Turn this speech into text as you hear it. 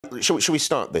Shall we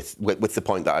start with the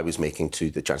point that I was making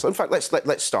to the Chancellor? In fact,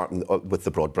 let's start with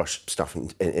the broad brush stuff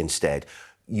instead.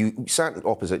 You sat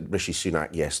opposite Rishi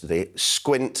Sunak yesterday.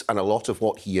 Squint, and a lot of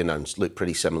what he announced looked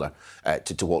pretty similar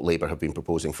to what Labour have been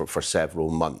proposing for several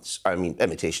months. I mean,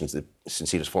 imitation's the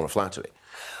sincerest form of flattery.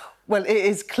 Well, it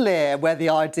is clear where the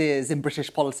ideas in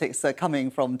British politics are coming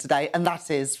from today, and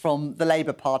that is from the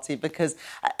Labour Party, because,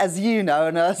 as you know,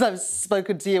 and as I've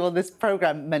spoken to you on this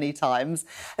programme many times,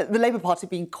 the Labour Party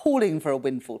have been calling for a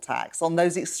windfall tax on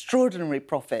those extraordinary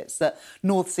profits that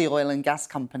North Sea oil and gas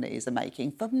companies are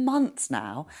making for months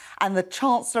now, and the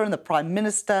Chancellor and the Prime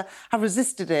Minister have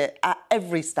resisted it at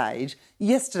every stage.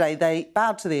 Yesterday, they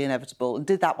bowed to the inevitable and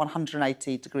did that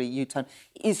 180-degree U-turn.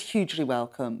 It is hugely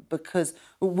welcome, because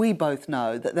we both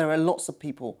know that there are lots of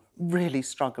people really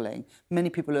struggling,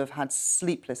 many people who have had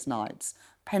sleepless nights,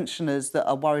 pensioners that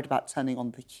are worried about turning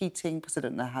on the heating because they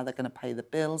don't know how they're going to pay the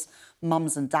bills,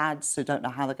 mums and dads who don't know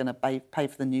how they're going to pay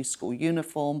for the new school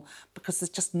uniform because there's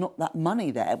just not that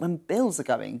money there when bills are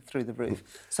going through the roof.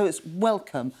 So it's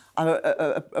welcome.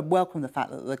 I welcome the fact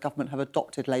that the government have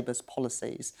adopted Labour's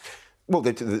policies. Well,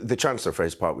 the Chancellor, for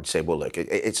his part, would say, well, look,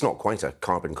 it's not quite a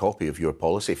carbon copy of your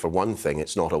policy. For one thing,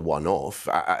 it's not a one-off.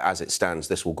 As it stands,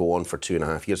 this will go on for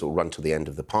 2.5 years. It will run till the end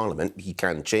of the Parliament. He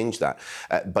can change that.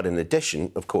 But in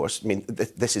addition, of course, I mean,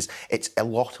 it's a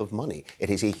lot of money. It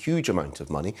is a huge amount of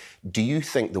money. Do you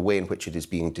think the way in which it is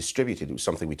being distributed, it was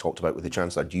something we talked about with the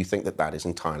Chancellor, do you think that that is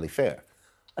entirely fair?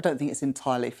 I don't think it's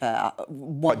entirely fair.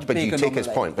 But do you take his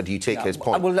point? But do you take his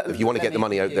point? Well, if you want to get the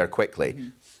money out there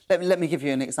quickly... Let me give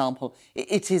you an example.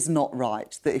 It is not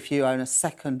right that if you own a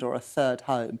second or a third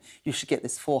home, you should get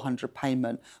this £400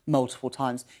 payment multiple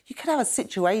times. You could have a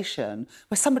situation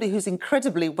where somebody who's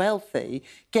incredibly wealthy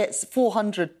gets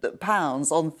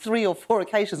 £400 on 3 or 4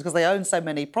 occasions because they own so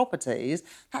many properties.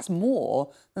 That's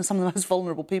more than some of the most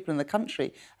vulnerable people in the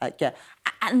country get.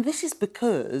 And this is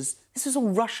because this is all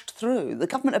rushed through. The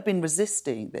government have been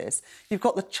resisting this. You've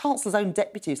got the Chancellor's own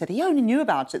deputy who said he only knew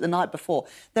about it the night before.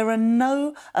 There are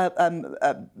no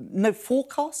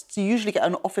forecasts. You usually get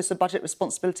an Office of Budget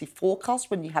Responsibility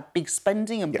forecast when you have big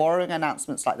spending and borrowing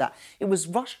announcements like that. It was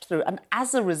rushed through, and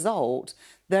as a result,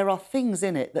 there are things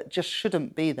in it that just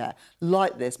shouldn't be there,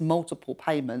 like this, multiple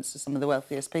payments to some of the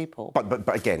wealthiest people.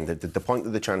 But again, the point that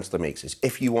the Chancellor makes is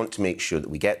if you want to make sure that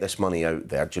we get this money out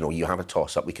there, you know, you have a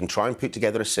toss-up, we can try and put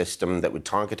together a system that would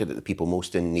target it at the people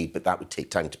most in need, but that would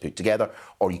take time to put together,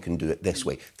 or you can do it this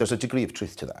way. There's a degree of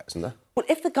truth to that, isn't there? Well,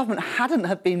 if the government hadn't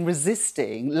have been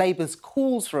resisting Labour's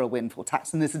calls for a windfall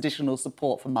tax and this additional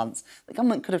support for months, the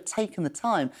government could have taken the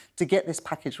time to get this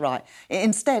package right.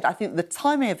 Instead, I think the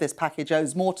timing of this package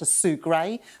owes more to Sue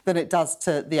Gray than it does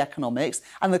to the economics,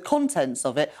 and the contents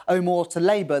of it owe more to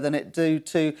Labour than it do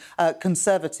to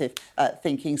Conservative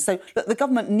thinking. So look, the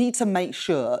government need to make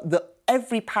sure that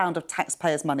every pound of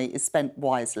taxpayers' money is spent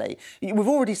wisely. We've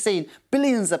already seen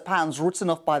billions of pounds written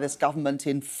off by this government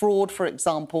in fraud, for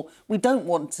example. We don't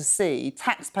want to see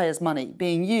taxpayers' money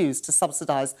being used to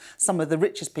subsidise some of the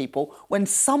richest people when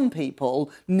some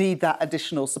people need that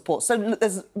additional support. So look,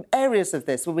 there's areas of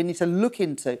this where we need to look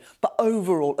into. But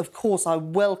overall, of course, I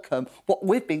welcome what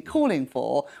we've been calling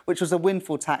for, which was a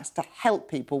windfall tax to help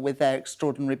people with their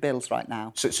extraordinary bills right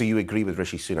now. So you agree with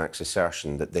Rishi Sunak's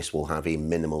assertion that this will have a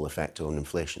minimal effect on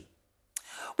inflation?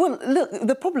 Well, look,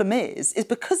 the problem is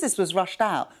because this was rushed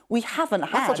out, we haven't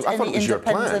had any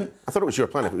independent... I thought it was your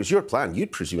plan. If it was your plan,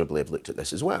 you'd presumably have looked at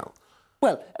this as well.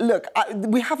 Well, look,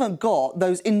 we haven't got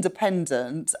those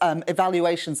independent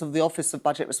evaluations of the Office of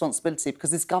Budget Responsibility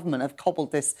because this government have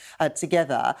cobbled this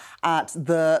together at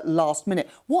the last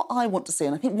minute. What I want to see,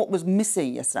 and I think what was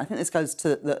missing yesterday, I think this goes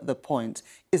to the point,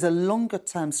 is a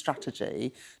longer-term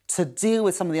strategy to deal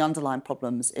with some of the underlying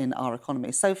problems in our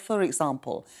economy. So, for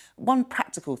example, one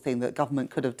practical thing that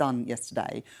government could have done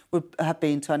yesterday would have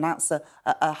been to announce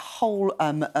a whole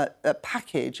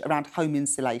package around home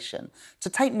insulation, to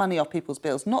take money off people's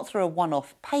bills, not through a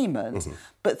one-off payment,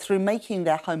 but through making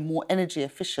their home more energy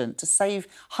efficient, to save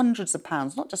hundreds of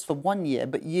pounds, not just for 1 year,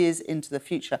 but years into the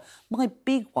future. My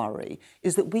big worry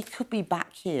is that we could be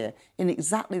back here in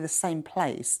exactly the same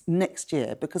place next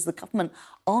year because the government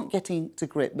aren't getting to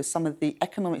grip with some of the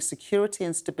economic security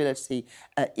and stability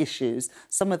issues,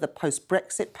 some of the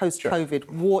post-Brexit, post-COVID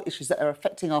war issues that are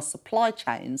affecting our supply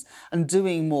chains, and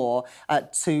doing more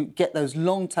to get those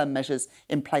long-term measures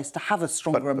in place to have a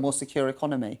stronger and more secure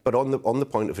economy. But on the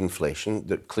point of inflation,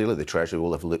 clearly the Treasury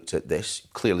will have looked at this.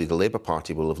 Clearly the Labour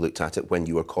Party will have looked at it when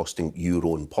you were costing your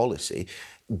own policy.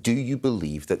 Do you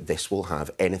believe that this will have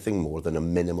anything more than a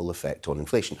minimal effect on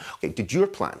inflation? OK, did your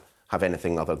plan have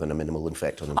anything other than a minimal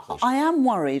effect on inflation. I am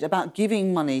worried about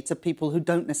giving money to people who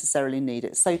don't necessarily need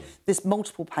it. So this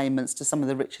multiple payments to some of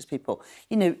the richest people,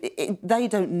 they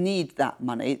don't need that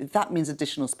money. That means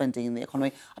additional spending in the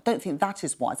economy. I don't think that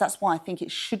is wise. That's why I think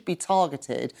it should be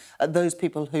targeted at those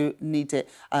people who need it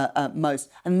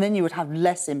most. And then you would have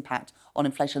less impact on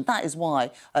inflation. That is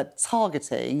why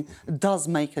targeting does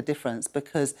make a difference,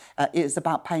 because it's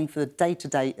about paying for the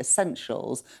day-to-day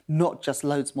essentials, not just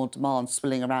loads more demand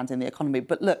swilling around in the economy.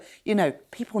 But look,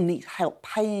 people need help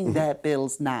paying their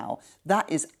bills now. That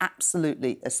is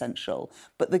absolutely essential.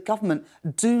 But the government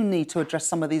do need to address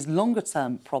some of these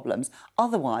longer-term problems.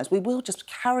 Otherwise, we will just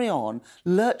carry on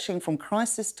lurching from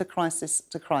crisis to crisis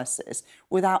to crisis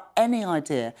without any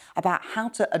idea about how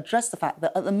to address the fact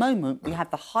that at the moment we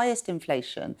have the highest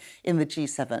inflation in the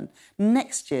G7.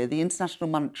 Next year, the International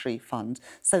Monetary Fund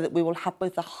said that we will have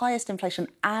both the highest inflation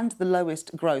and the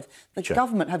lowest growth. The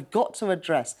government have got to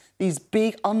address these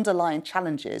big underlying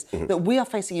challenges that we are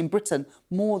facing in Britain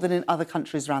more than in other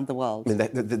countries around the world. I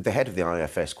mean, the head of the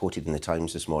IFS quoted in the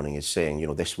Times this morning is saying,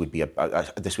 this would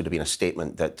have been a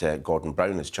statement that Gordon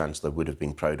Brown as Chancellor would have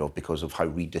been proud of because of how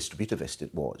redistributivist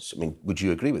it was. I mean, would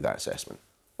you agree with that assessment?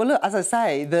 Well, look, as I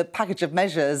say, the package of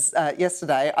measures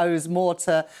yesterday owes more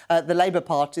to the Labour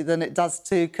Party than it does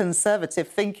to Conservative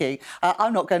thinking.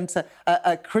 I'm not going to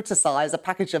criticise a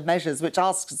package of measures which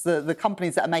asks the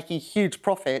companies that are making huge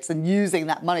profits and using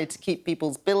that money to keep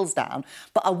people's bills down.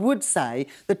 But I would say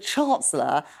the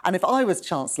Chancellor, and if I was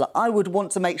Chancellor, I would want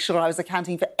to make sure I was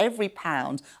accounting for every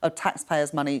pound of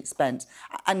taxpayers' money spent.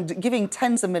 And giving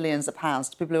tens of millions of pounds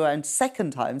to people who own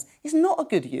second homes is not a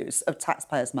good use of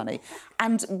taxpayers' money.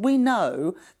 And we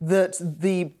know that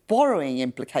the borrowing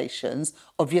implications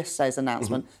of yesterday's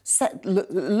announcement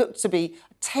look to be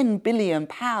 £10 billion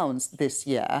this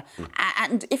year.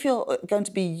 And if you're going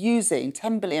to be using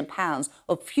 £10 billion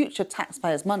of future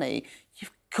taxpayers' money,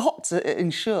 you've got to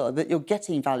ensure that you're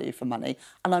getting value for money.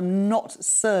 And I'm not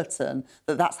certain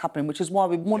that that's happening, which is why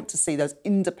we want to see those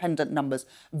independent numbers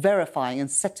verifying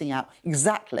and setting out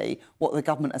exactly what the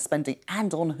government are spending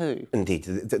and on who. Indeed.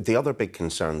 The other big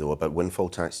concern, though, about windfall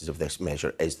taxes of this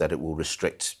measure is that it will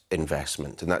restrict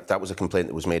investment. And that was a complaint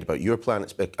that was made about your plan.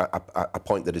 It's a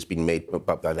point that has been made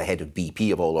by the head of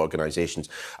BP, of all organisations,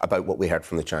 about what we heard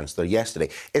from the Chancellor yesterday.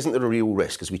 Isn't there a real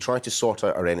risk, as we try to sort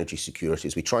out our energy security,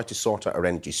 as we try to sort out our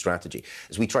energy strategy,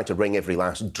 as we try to wring every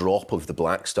last drop of the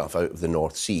black stuff out of the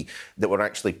North Sea, that we're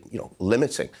actually,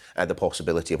 limiting the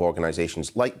possibility of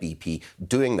organisations like BP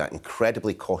doing that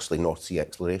incredibly costly North Sea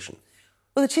exploration?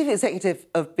 Well, the Chief Executive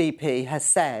of BP has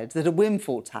said that a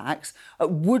windfall tax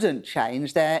wouldn't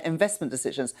change their investment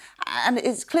decisions. And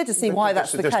it's clear to see why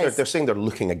that's the case. They're saying they're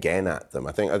looking again at them.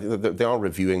 I think they are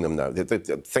reviewing them now.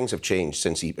 Things have changed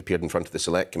since he appeared in front of the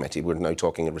Select Committee. We're now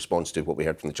talking in response to what we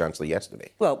heard from the Chancellor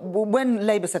yesterday. Well, when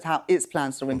Labour set out its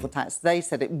plans for a windfall tax, they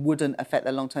said it wouldn't affect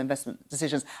their long-term investment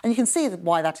decisions. And you can see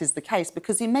why that is the case,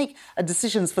 because you make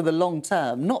decisions for the long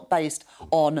term, not based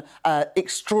on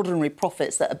extraordinary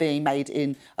profits that are being made in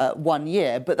 1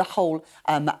 year, but the whole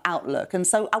outlook. And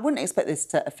so I wouldn't expect this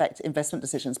to affect investment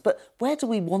decisions. But where do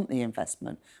we want the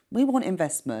investment? We want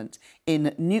investment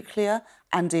in nuclear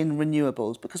and in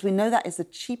renewables, because we know that is the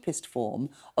cheapest form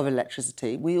of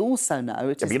electricity. We also know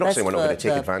it is but you're not saying we're not going to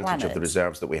take advantage planet. of the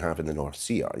reserves that we have in the North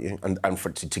Sea, are you? And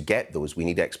to get those, we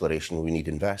need exploration, we need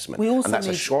investment. And that's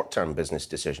a short-term business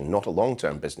decision, not a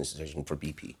long-term business decision for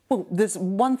BP. Well, there's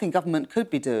one thing government could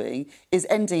be doing is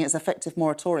ending its effective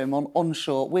moratorium on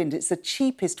onshore wind. It's the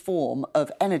cheapest form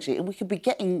of energy, and we could be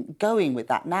getting going with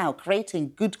that now,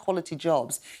 creating good quality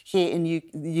jobs here in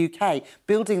the UK,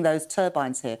 building those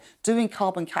turbines here, doing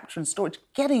carbon capture and storage,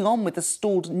 getting on with the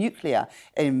stalled nuclear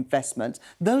investment.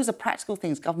 Those are practical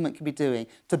things government can be doing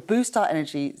to boost our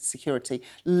energy security,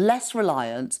 less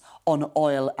reliant on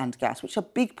oil and gas, which are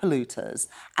big polluters,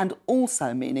 and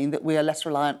also meaning that we are less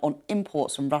reliant on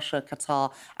imports from Russia,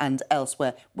 Qatar and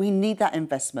elsewhere. We need that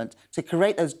investment to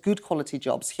create those good quality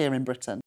jobs here in Britain.